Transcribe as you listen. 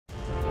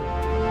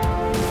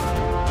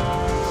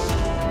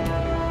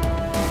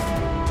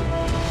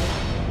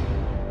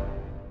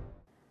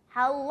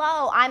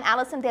Hello, I'm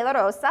Alison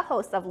Delarosa,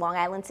 host of Long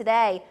Island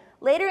Today.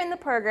 Later in the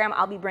program,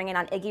 I'll be bringing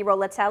on Iggy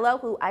Rolatello,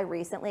 who I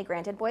recently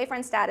granted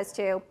boyfriend status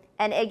to.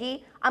 And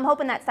Iggy, I'm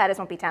hoping that status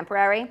won't be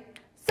temporary.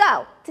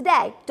 So,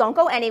 today, don't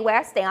go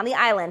anywhere, stay on the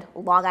island,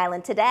 Long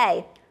Island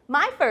Today.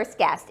 My first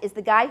guest is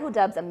the guy who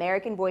dubs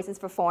American voices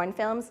for foreign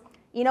films.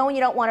 You know when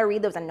you don't want to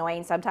read those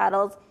annoying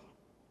subtitles?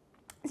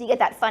 So you get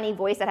that funny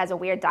voice that has a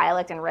weird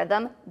dialect and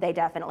rhythm? They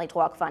definitely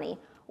talk funny.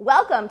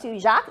 Welcome to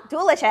Jacques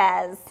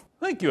Dulaches.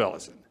 Thank you,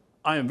 Alison.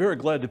 I am very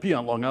glad to be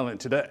on Long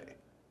Island today.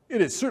 It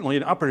is certainly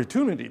an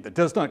opportunity that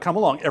does not come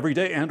along every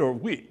day and or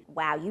week.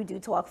 Wow, you do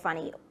talk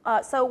funny.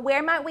 So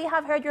where might we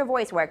have heard your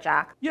voice work,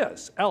 Jacques?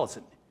 Yes,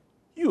 Alison,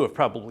 you have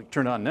probably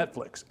turned on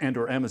Netflix and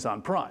or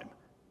Amazon Prime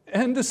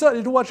and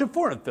decided to watch a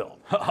foreign film.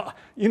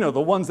 You know, the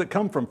ones that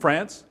come from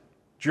France,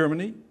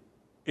 Germany,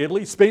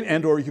 Italy, Spain,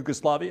 and or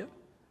Yugoslavia.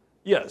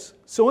 Yes,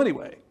 so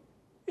anyway,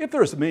 if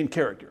there's a main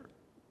character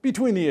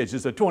between the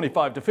ages of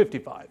 25 to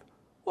 55,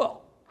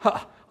 well,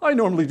 I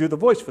normally do the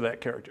voice for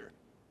that character.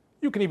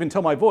 You can even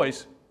tell my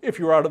voice if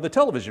you're out of the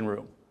television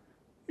room.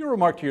 You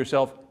remark to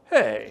yourself,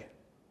 hey,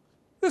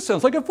 this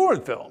sounds like a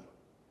foreign film,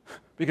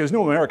 because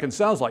no American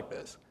sounds like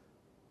this.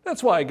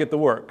 That's why I get the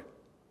work.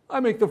 I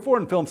make the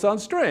foreign film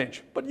sound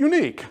strange, but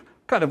unique,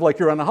 kind of like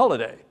you're on a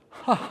holiday.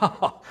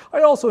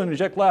 I also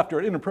interject laughter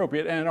at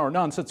inappropriate and or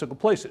nonsensical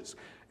places.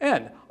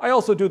 And I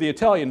also do the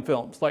Italian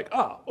films like,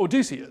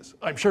 Odysseus.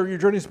 I'm sure your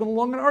journey's been a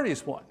long and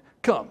arduous one.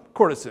 Come,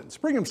 courtesans,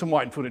 bring him some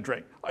wine, food, and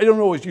drink. I don't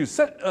always use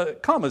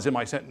commas in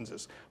my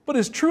sentences, but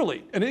it's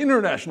truly an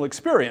international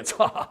experience.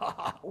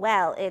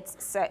 Well,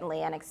 it's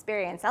certainly an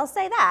experience, I'll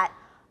say that.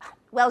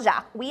 Well,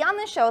 Jacques, we on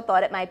the show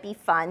thought it might be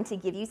fun to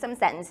give you some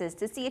sentences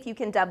to see if you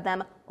can dub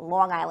them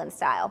Long Island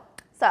style.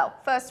 So,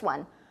 first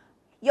one.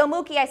 Yo,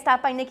 Mookie, I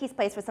stopped by Nikki's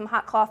place for some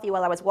hot coffee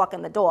while I was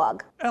walking the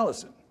dog.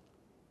 Alison,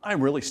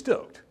 I'm really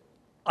stoked.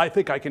 I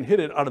think I can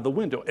hit it out of the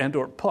window and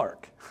or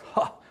park.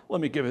 Let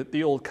me give it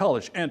the old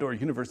college and or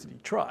university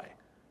try.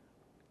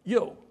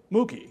 Yo,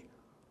 Mookie,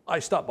 I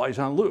stopped by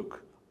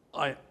Jean-Luc.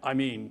 I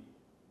mean,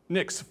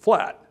 Nick's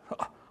flat.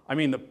 I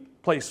mean the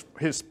place,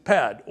 his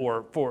pad,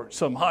 or for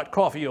some hot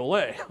coffee au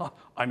lait.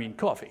 I mean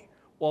coffee.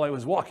 While I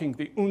was walking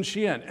the un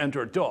chien and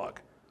or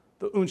dog.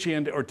 The un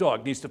chien or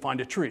dog needs to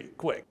find a tree,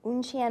 quick.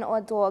 Un chien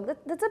or dog,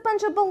 that's a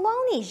bunch of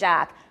baloney,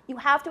 Jacques. You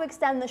have to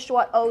extend the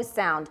short O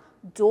sound.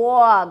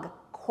 Dog,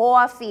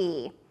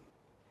 coffee.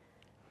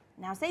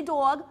 Now say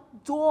dog,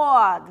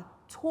 dog,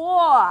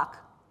 talk.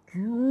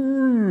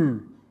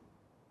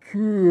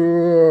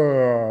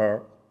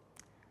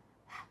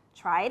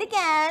 Try it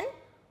again.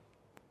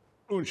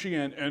 Un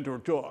chien and or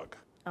dog.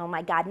 Oh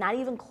my God, not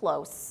even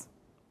close.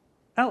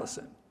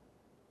 Alison,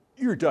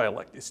 your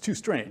dialect is too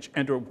strange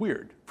and or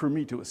weird for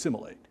me to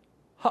assimilate.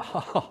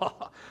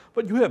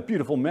 But you have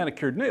beautiful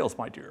manicured nails,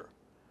 my dear.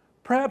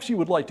 Perhaps you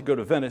would like to go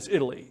to Venice,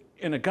 Italy,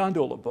 in a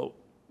gondola boat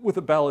with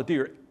a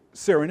balladeer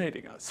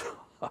serenading us.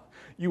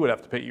 You would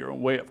have to pay your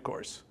own way, of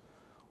course.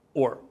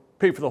 Or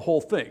pay for the whole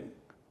thing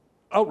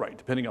outright,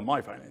 depending on my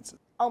finances.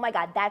 Oh my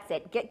God, that's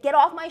it. Get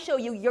off my show,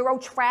 you Euro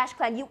trash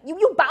clown.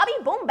 You Bobby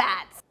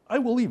Boombats. I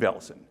will leave,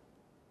 Alison.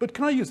 But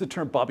can I use the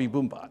term Bobby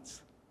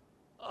Boombats?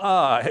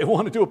 I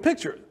want to do a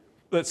picture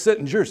that's set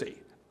in Jersey.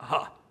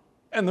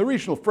 And the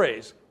regional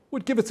phrase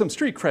would give it some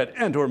street cred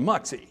and or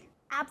moxie.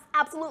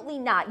 Absolutely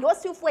not. Your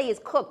souffle is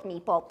cooked,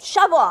 meatball.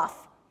 Shove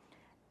off.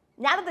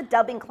 Now that the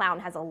dubbing clown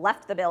has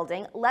left the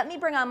building, let me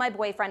bring on my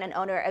boyfriend and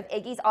owner of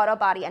Iggy's Auto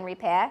Body and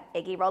Repair,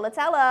 Iggy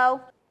Rolatello.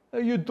 How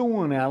you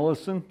doing,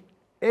 Alison?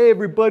 Hey,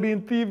 everybody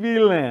in TV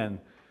land.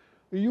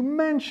 You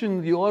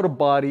mentioned the auto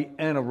body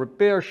and a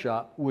repair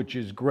shop, which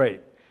is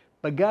great.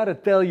 But gotta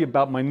tell you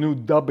about my new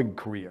dubbing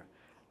career.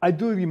 I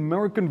do the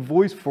American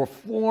voice for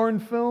foreign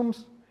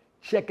films.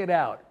 Check it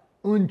out.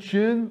 Un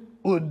chin,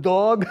 un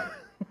dog.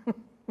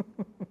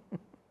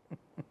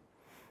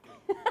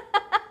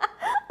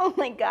 Oh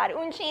my God,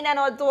 un chien and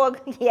a dog.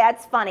 Yeah,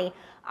 it's funny.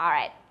 All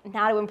right,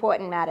 now to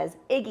important matters.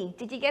 Iggy,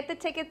 did you get the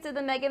tickets to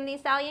the Megan Thee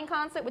Stallion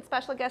concert with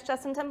special guest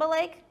Justin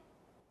Timberlake?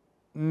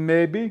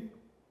 Maybe.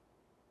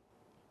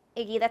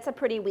 Iggy, that's a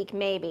pretty weak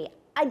maybe.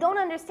 I don't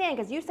understand,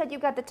 because you said you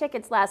got the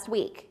tickets last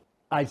week.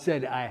 I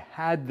said I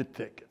had the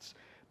tickets,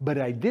 but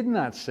I did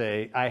not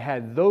say I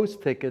had those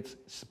tickets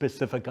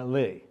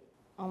specifically.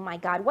 Oh my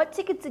God, what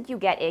tickets did you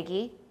get,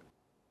 Iggy?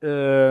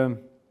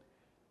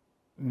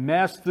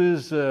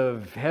 Masters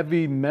of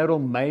Heavy Metal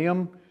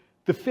Mayhem,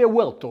 the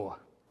farewell tour.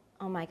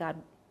 Oh my God,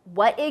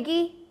 what,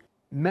 Iggy?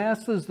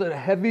 Masters of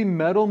Heavy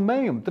Metal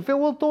Mayhem, the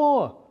farewell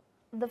tour.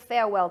 The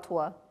farewell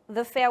tour.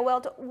 The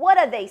farewell tour. What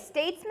are they,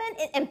 statesmen?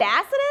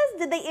 Ambassadors?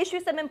 Did they issue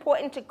some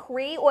important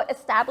decree or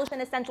establish an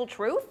essential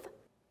truth?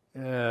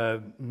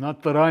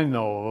 Not that I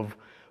know of,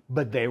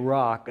 but they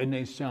rock and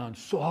they sound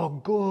so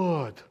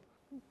good.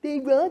 They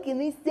rock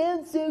and they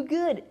sound so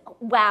good.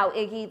 Wow,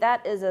 Iggy,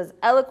 that is as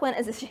eloquent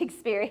as a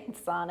Shakespearean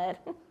sonnet.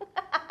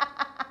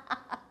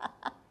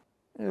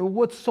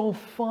 What's so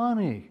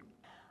funny?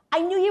 I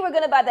knew you were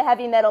going to buy the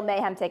Heavy Metal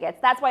Mayhem tickets.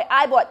 That's why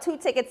I bought 2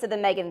 tickets to the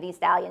Megan Thee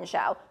Stallion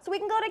show, so we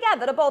can go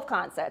together to both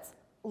concerts.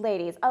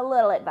 Ladies, a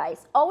little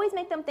advice. Always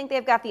make them think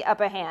they've got the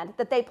upper hand,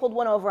 that they pulled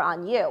one over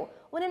on you,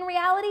 when in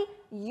reality,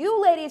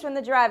 you ladies are in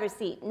the driver's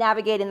seat,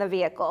 navigating the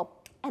vehicle.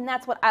 And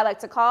that's what I like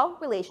to call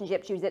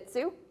relationship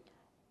jujitsu.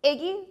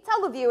 Iggy,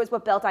 tell the viewers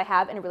what belt I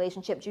have in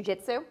relationship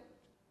jujitsu.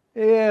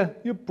 Yeah,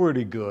 you're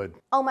pretty good.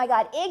 Oh my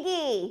God,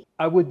 Iggy!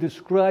 I would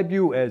describe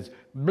you as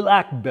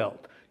black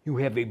belt. You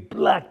have a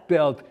black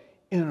belt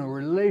in a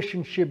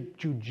relationship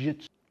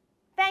jujitsu.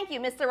 Thank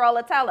you, Mr.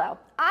 Rolatello.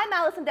 I'm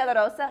Alison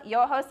Delarosa,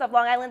 your host of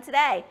Long Island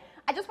Today.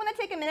 I just want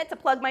to take a minute to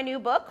plug my new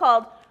book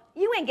called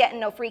You Ain't Getting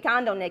No Free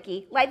Condo,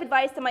 Nikki, Life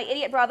Advice to My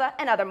Idiot Brother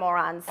and Other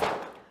Morons.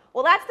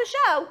 Well, that's the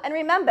show. And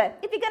remember,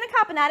 if you're going to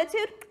cop an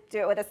attitude, do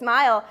it with a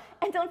smile.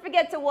 And don't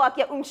forget to walk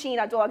your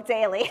Unchina dog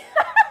daily.